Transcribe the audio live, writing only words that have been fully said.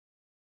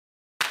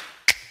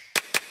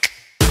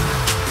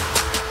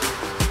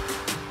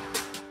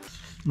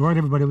All right,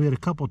 everybody, we had a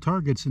couple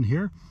targets in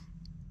here,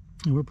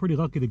 and we're pretty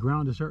lucky the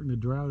ground is starting to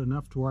dry out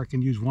enough to where I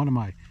can use one of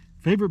my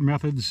favorite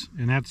methods,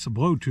 and that's the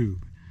blow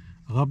tube.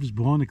 I love just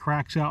blowing the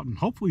cracks out and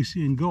hopefully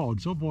seeing gold.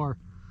 So far,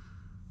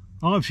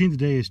 all I've seen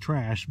today is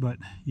trash, but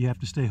you have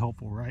to stay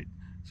hopeful, right?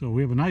 So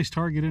we have a nice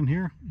target in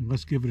here, and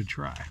let's give it a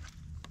try.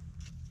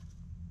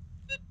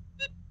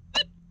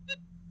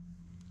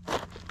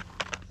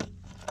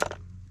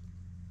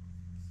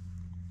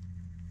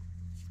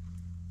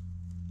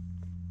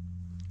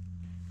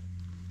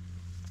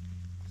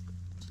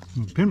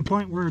 We'll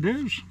pinpoint where it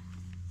is.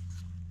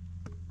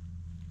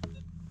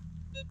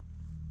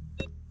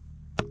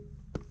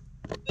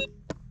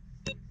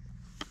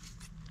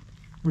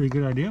 Pretty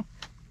good idea.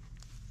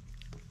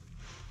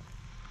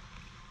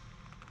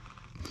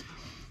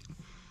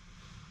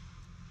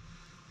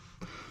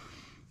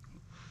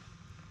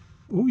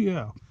 Oh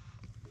yeah,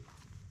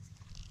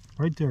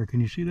 right there.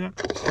 Can you see that?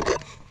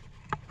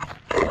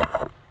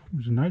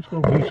 There's a nice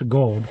little piece of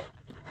gold.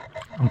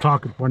 I'm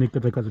talking funny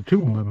because I got the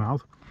tube in my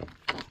mouth.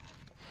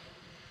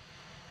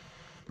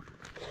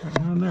 Right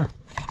down there.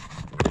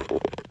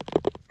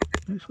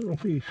 Nice little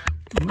piece.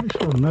 A nice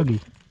little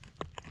nugget.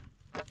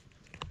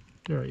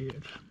 There he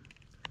is.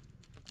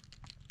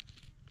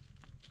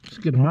 Let's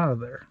get him out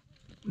of there.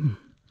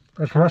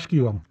 Let's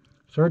rescue him.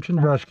 Search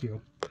and rescue.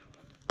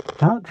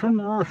 Search and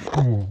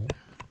rescue.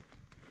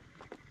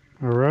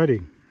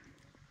 Alrighty.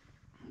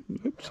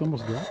 Oops,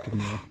 almost dropped him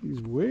there.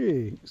 He's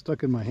way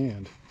stuck in my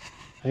hand.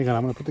 Hang on,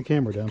 I'm going to put the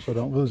camera down so I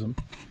don't lose him.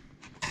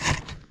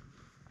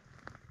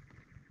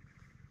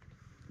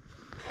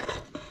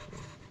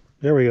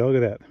 There we go,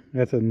 look at that.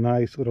 That's a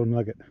nice little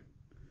nugget.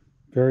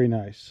 Very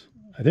nice.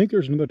 I think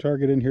there's another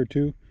target in here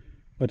too.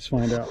 Let's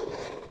find out.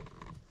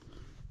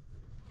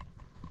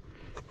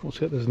 We'll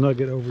set this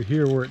nugget over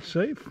here where it's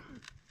safe.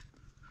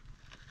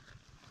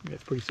 Yeah,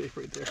 it's pretty safe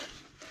right there.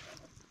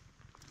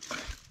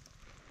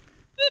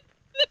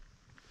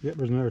 Yep,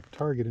 there's another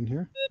target in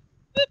here.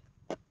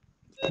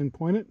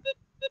 Pinpoint it.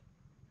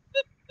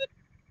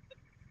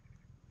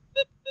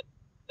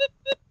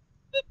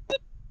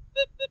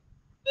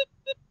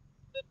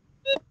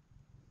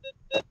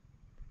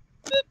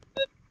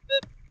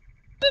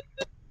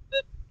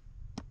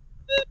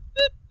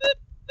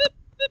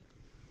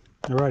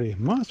 Alrighty,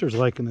 Monster's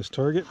liking this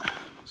target,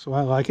 so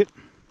I like it.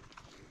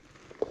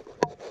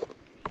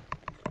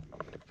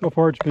 So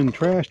far it's been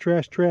trash,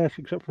 trash, trash,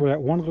 except for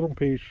that one little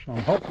piece. So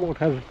I'm hopeful it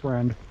has a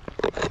friend.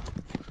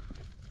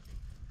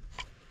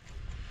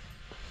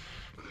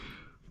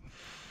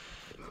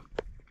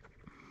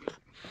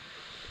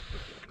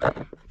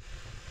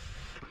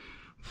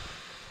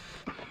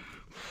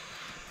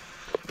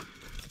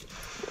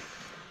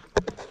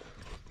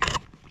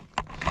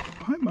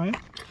 Hi, Maya.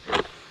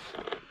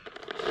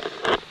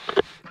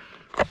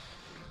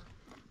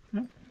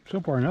 Yeah, so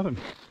far nothing.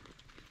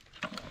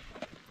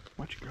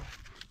 Watch it go.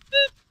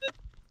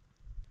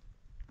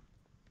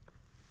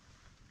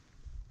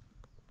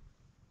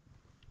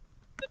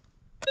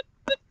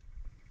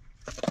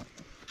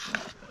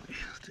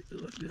 Let's take a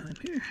look down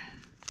here.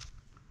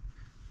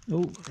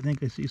 Oh, I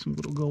think I see some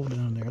little gold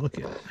down there. Look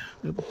at it.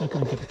 If I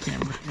can get the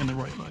camera in the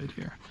right light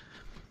here.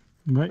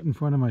 Right in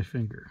front of my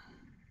finger.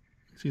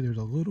 See, there's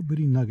a little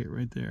bitty nugget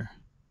right there.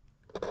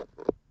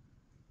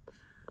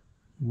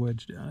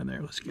 Wedged down in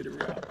there. Let's get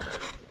her out.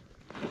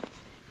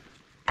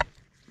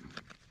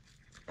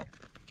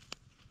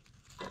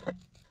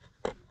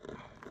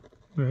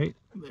 Right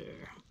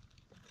there.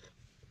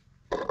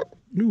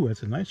 Ooh,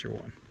 that's a nicer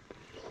one.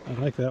 I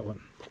like that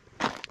one.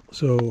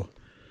 So,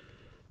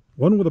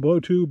 one with a blow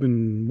tube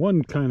and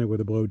one kind of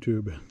with a blow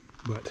tube,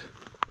 but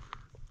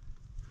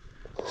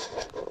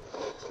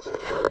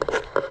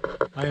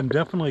I am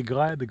definitely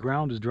glad the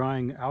ground is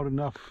drying out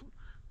enough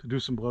to do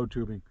some blow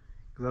tubing,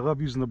 because I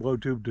love using the blow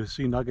tube to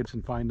see nuggets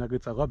and find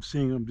nuggets. I love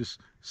seeing them just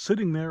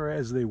sitting there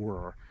as they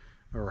were,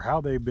 or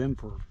how they've been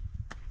for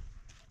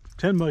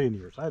 10 million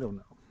years. I don't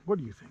know. What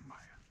do you think, Maya?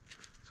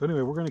 So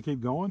anyway, we're going to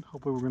keep going.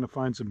 Hopefully we're going to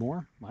find some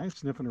more. Maya's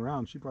sniffing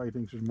around. She probably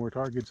thinks there's more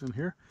targets in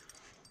here.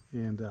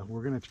 And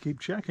we're going to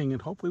keep checking,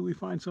 and hopefully we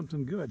find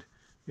something good.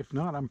 If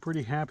not, I'm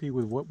pretty happy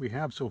with what we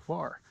have so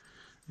far.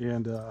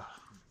 And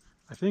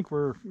I think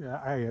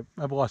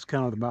I've lost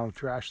count of the amount of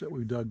trash that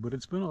we've dug, but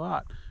it's been a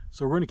lot.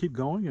 So we're going to keep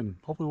going, and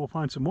hopefully we'll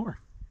find some more.